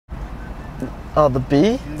Oh, the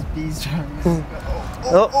bee? This bee's trying to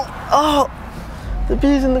Oh, the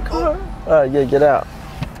bee's in the car. All right, yeah, get out.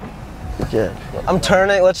 Good. I'm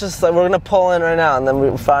turning. Let's just, we're gonna pull in right now, and then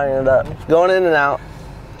we're firing it up. Going in and out.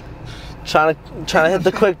 Trying to hit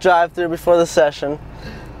the quick drive-through before the session.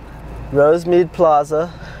 Rosemead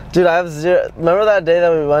Plaza. Dude, I have zero. Remember that day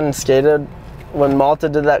that we went and skated when Malta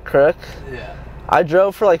did that crook? Yeah. I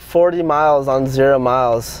drove for like 40 miles on 0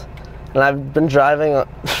 miles. And I've been driving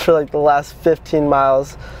for like the last 15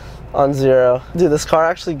 miles on 0. Dude, this car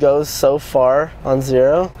actually goes so far on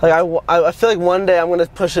 0. Like I feel like one day I'm gonna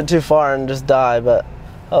push it too far and just die, but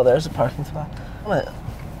oh, there's a parking spot. What?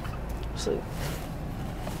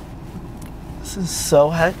 This is so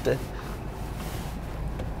hectic.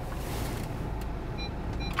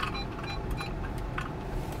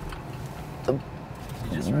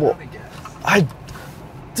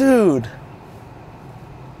 Dude,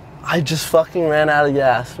 I just fucking ran out of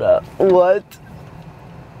gas, bro. What?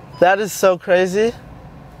 That is so crazy.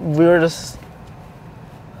 We were just,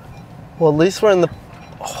 well, at least we're in the,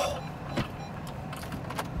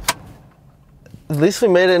 at least we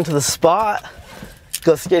made it into the spot.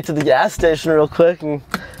 Go skate to the gas station real quick and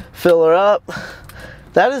fill her up.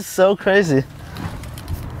 That is so crazy.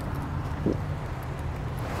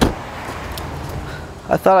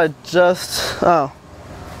 I thought I just, oh.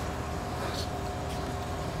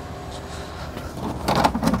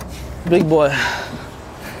 Big boy.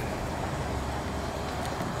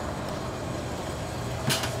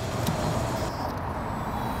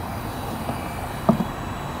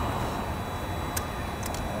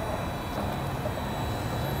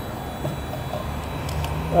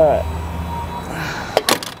 All right.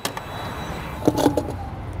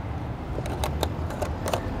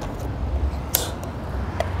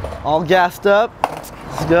 All gassed up.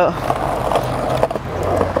 Let's go.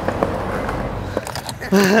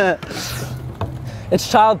 It's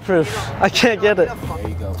childproof. I can't get it. There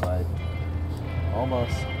you go, bud.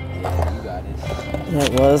 Almost. Yeah, you got it. Yeah,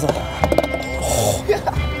 it was.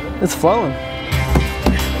 It's flowing.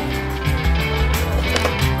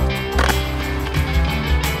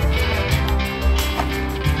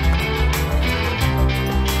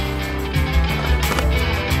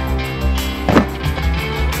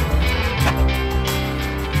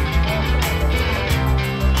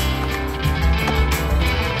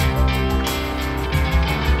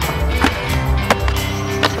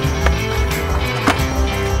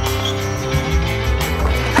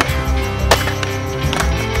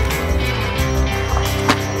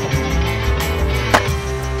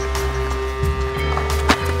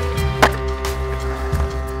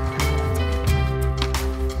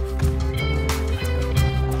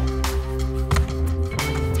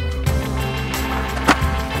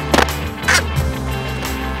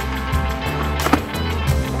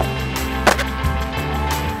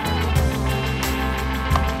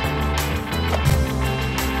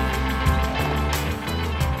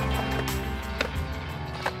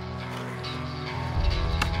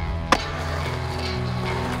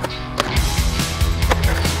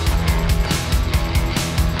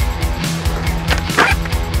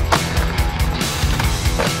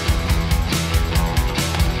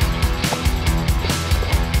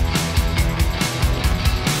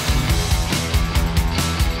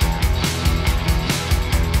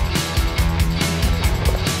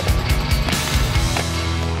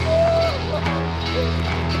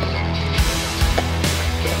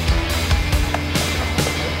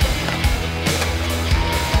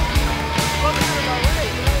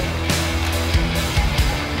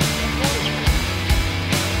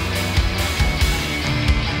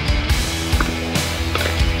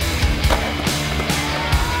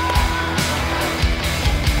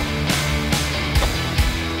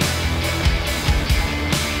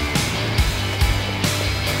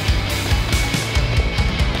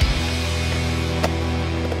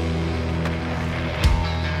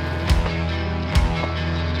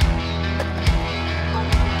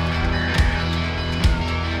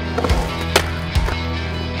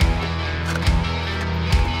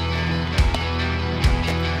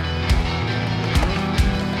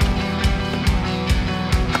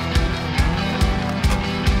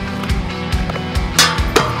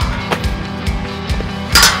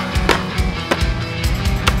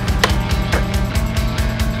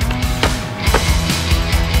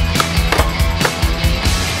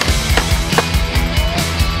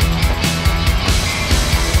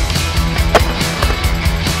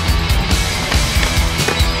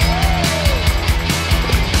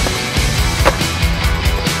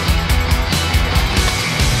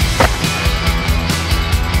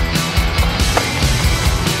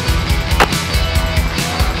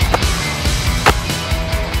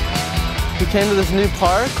 Came to this new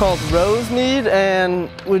park called Rosemead, and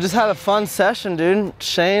we just had a fun session, dude.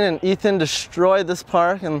 Shane and Ethan destroyed this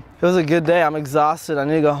park, and it was a good day. I'm exhausted. I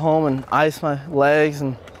need to go home and ice my legs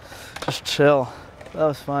and just chill. That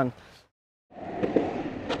was fun.